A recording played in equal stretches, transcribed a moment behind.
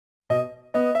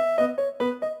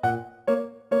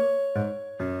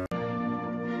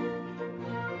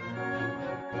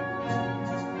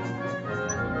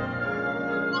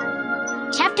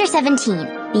Chapter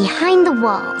 17, Behind the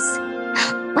Walls.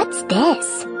 What's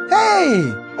this? Hey!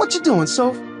 What you doing,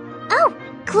 Soph? Oh,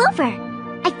 Clover!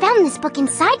 I found this book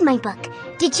inside my book.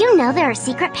 Did you know there are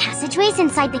secret passageways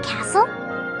inside the castle?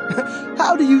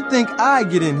 How do you think I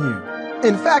get in here?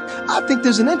 In fact, I think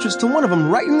there's an entrance to one of them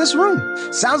right in this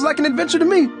room. Sounds like an adventure to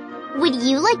me. Would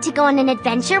you like to go on an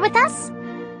adventure with us?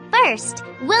 First,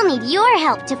 we'll need your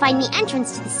help to find the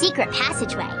entrance to the secret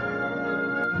passageway.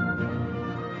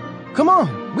 Come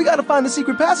on, we gotta find the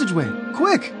secret passageway.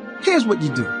 Quick! Here's what you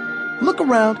do. Look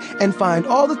around and find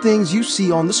all the things you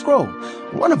see on the scroll.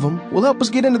 One of them will help us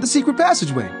get into the secret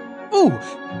passageway. Ooh,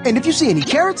 and if you see any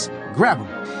carrots, grab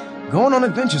them. Going on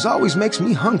adventures always makes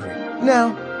me hungry.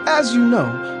 Now, as you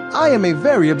know, I am a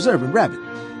very observant rabbit.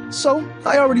 So,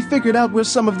 I already figured out where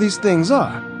some of these things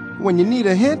are. When you need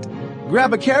a hint,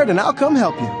 grab a carrot and I'll come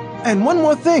help you. And one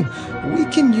more thing, we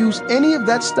can use any of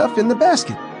that stuff in the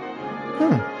basket.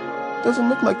 Doesn't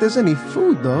look like there's any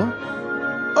food though.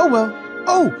 Oh well.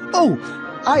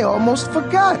 Oh, I almost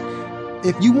forgot.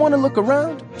 If you want to look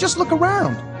around, just look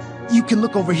around. You can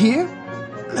look over here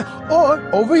or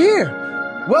over here.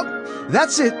 Well,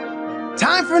 that's it.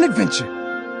 Time for an adventure.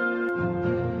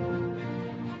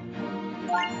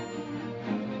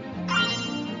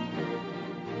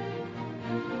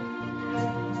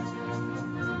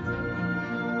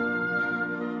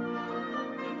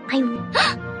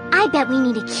 I bet we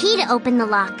need a key to open the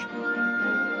lock.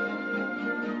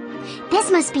 This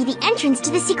must be the entrance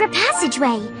to the secret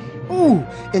passageway. Ooh,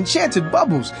 enchanted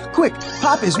bubbles. Quick,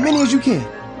 pop as many as you can.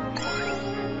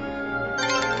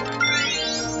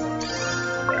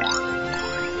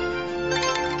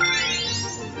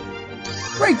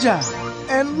 Great job.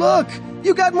 And look,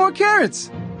 you got more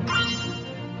carrots.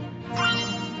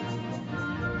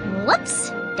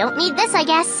 Whoops. Don't need this, I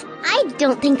guess. I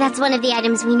don't think that's one of the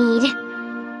items we need.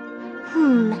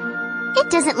 It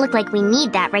doesn't look like we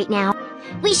need that right now.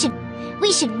 We should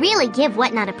really give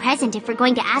Whatnot a present if we're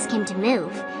going to ask him to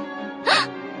move.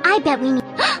 I bet we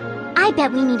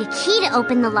need a key to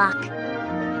open the lock.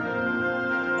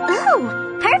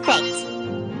 Ooh, perfect.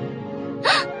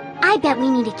 I bet we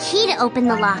need a key to open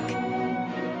the lock.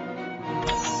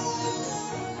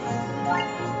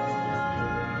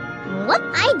 What?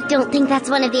 I don't think that's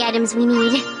one of the items we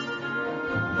need.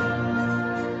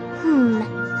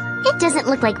 It doesn't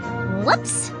look like...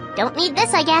 Whoops! Don't need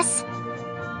this, I guess.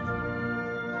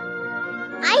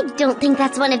 I don't think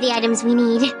that's one of the items we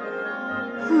need.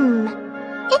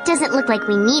 It doesn't look like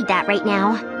we need that right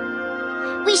now.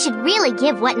 We should really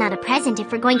give Whatnot a present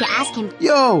if we're going to ask him...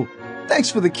 Yo! Thanks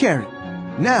for the carrot.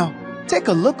 Now, take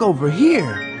a look over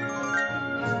here.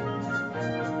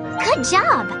 Good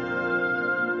job!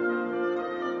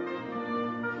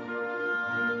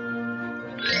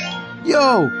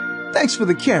 Yo! Thanks for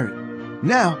the carrot.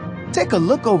 Now, take a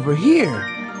look over here.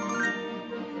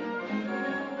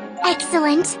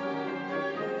 Excellent.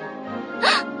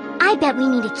 I bet we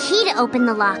need a key to open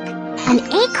the lock. An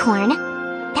acorn?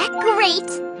 That's great.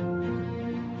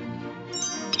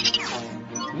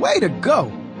 Way to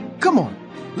go. Come on,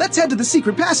 let's head to the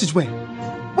secret passageway.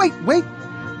 Wait.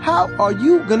 How are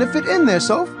you gonna fit in there,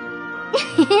 Soph?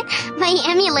 My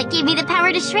amulet gave me the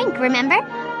power to shrink, remember?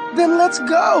 Then let's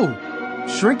go.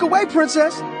 Shrink away,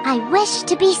 princess. I wish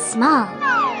to be small.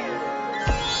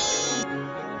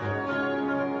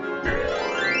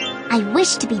 I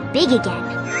wish to be big again.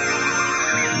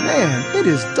 Man, it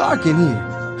is dark in here.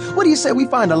 What do you say we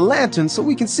find a lantern so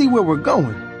we can see where we're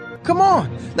going? Come on,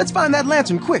 let's find that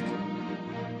lantern quick.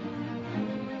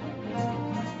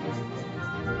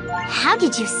 How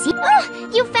did you see?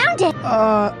 Oh, you found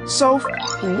it! Soph,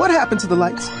 what happened to the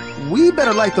lights? We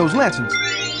better light those lanterns.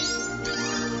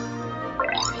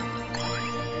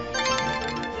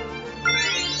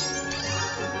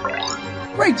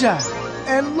 Great job!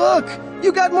 And look,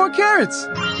 you got more carrots!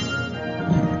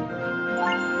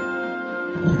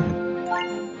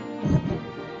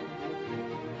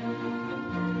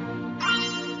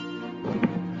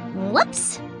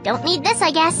 Whoops! Don't need this,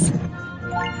 I guess.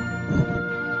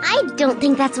 I don't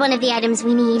think that's one of the items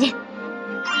we need.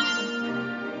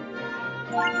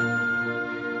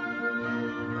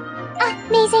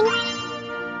 Amazing!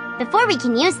 Before we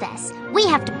can use this, we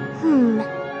have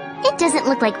to... It doesn't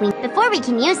look like we... Before we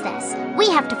can use this, we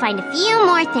have to find a few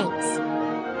more things.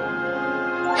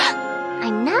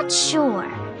 I'm not sure,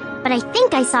 but I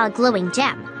think I saw a glowing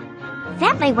gem.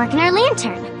 That might work in our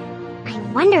lantern. I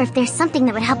wonder if there's something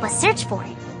that would help us search for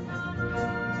it.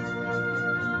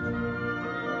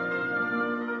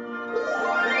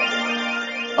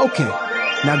 Okay,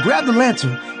 now grab the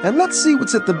lantern and let's see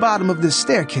what's at the bottom of this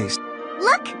staircase.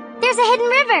 Look! There's a hidden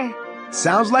river!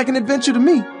 Sounds like an adventure to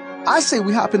me. I say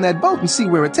we hop in that boat and see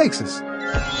where it takes us.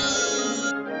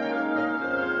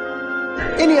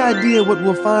 Any idea what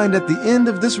we'll find at the end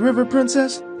of this river,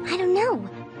 Princess? I don't know.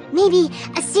 Maybe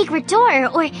a secret door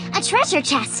or a treasure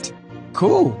chest.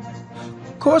 Cool.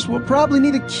 Of course, we'll probably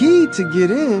need a key to get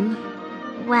in.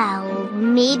 Well,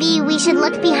 maybe we should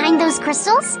look behind those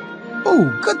crystals?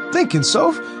 Oh, good thinking,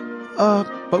 Soph.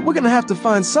 But we're gonna have to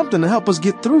find something to help us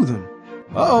get through them.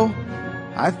 Uh-oh.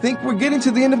 I think we're getting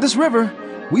to the end of this river.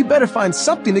 We better find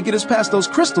something to get us past those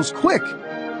crystals quick.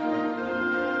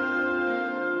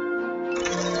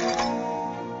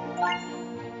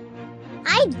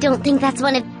 I don't think that's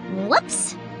one of...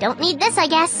 Whoops! Don't need this, I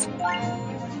guess.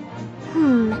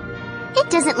 It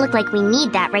doesn't look like we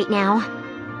need that right now.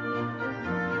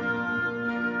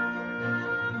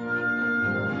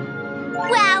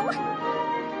 Wow!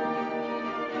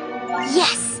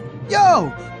 Yes!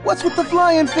 Yo! What's with the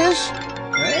flying fish?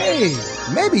 Hey,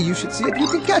 maybe you should see if you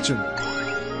can catch him.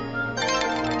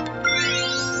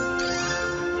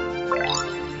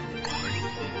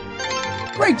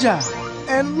 Great job!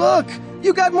 And look!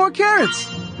 You got more carrots!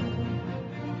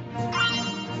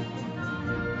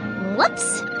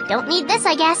 Whoops! Don't need this,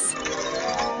 I guess.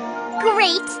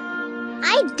 Great!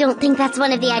 I don't think that's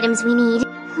one of the items we need.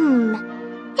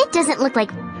 It doesn't look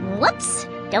like... Whoops!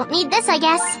 Don't need this, I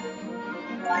guess.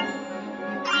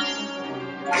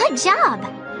 Good job!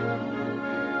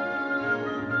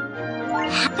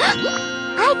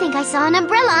 I think I saw an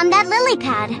umbrella on that lily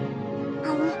pad.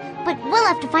 But we'll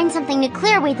have to find something to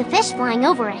clear away the fish flying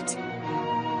over it.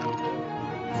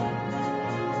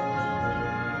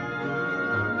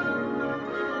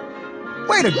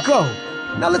 Way to go!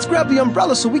 Now let's grab the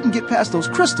umbrella so we can get past those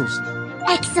crystals.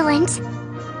 Excellent!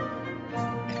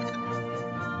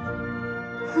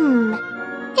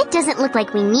 It doesn't look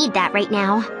like we need that right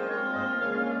now.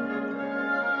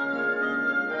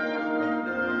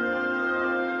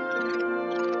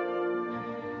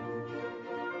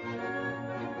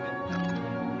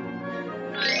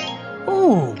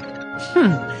 Ooh,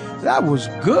 that was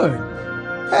good.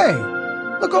 Hey,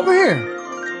 look over here.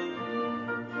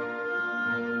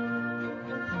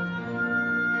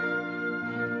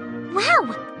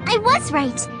 Wow, I was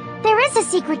right. There is a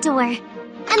secret door.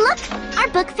 And look, our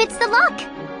book fits the lock.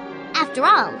 After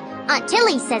all, Aunt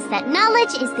Tilly says that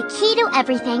knowledge is the key to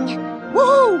everything.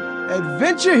 Woohoo!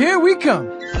 Adventure, here we come.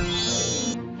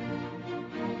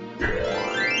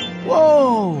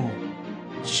 Whoa!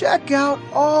 Check out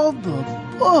all the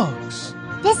books.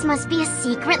 This must be a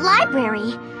secret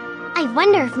library. I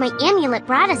wonder if my amulet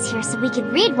brought us here so we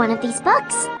could read one of these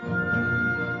books.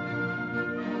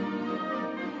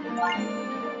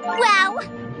 Wow!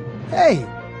 Hey,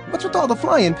 what's with all the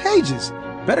flying pages?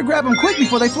 Better grab them quick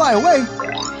before they fly away.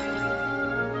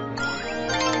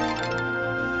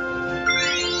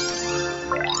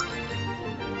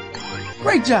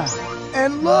 Great job!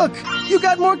 And look, you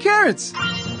got more carrots.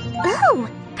 Oh,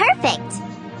 perfect.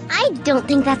 I don't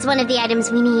think that's one of the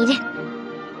items we need.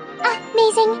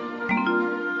 Amazing.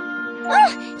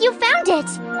 Oh, you found it.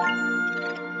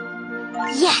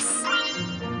 Yes.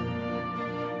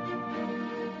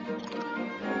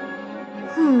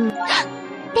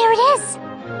 There it is.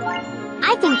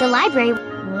 I think the library...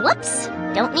 Whoops.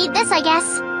 Don't need this, I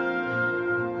guess.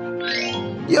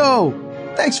 Yo,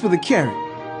 thanks for the carrot.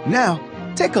 Now,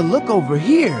 take a look over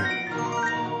here.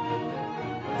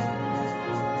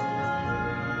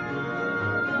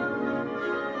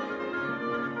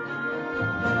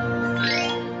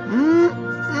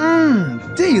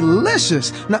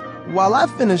 Delicious! Now, while I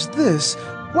finish this,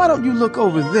 why don't you look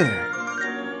over there?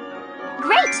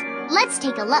 Great! Let's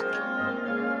take a look.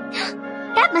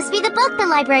 That must be the book the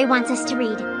library wants us to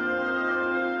read.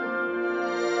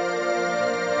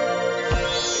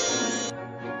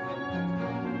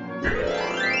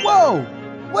 Whoa!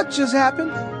 What just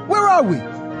happened? Where are we?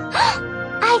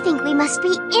 I think we must be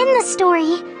in the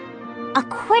story.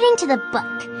 According to the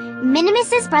book,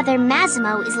 Minimus's brother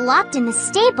Massimo is locked in the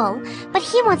stable, but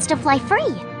he wants to fly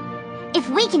free. If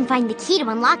we can find the key to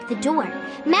unlock the door,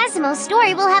 Massimo's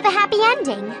story will have a happy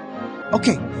ending.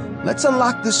 Okay, let's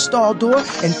unlock this stall door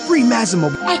and free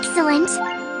Massimo. Excellent.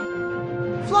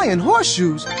 Flying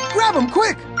horseshoes? Grab them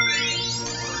quick!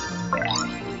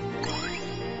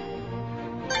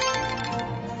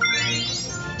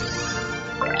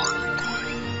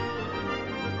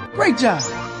 Great job!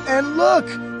 And look,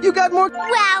 you got more...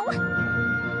 Wow!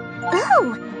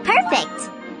 Oh, perfect!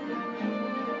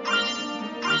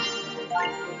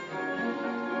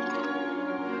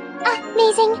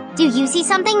 Amazing! Do you see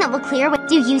something that will clear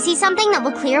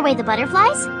away... the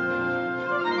butterflies?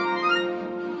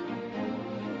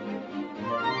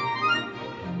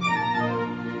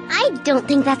 I don't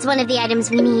think that's one of the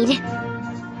items we need.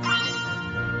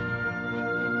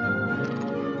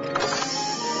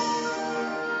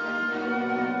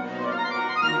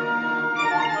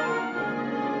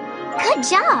 Good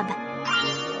job!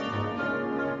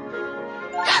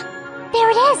 There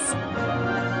it is!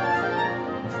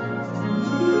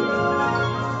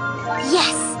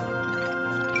 Yes!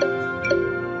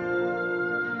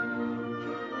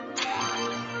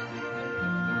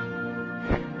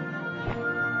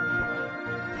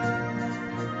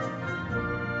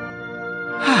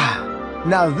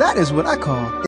 Now that is what I call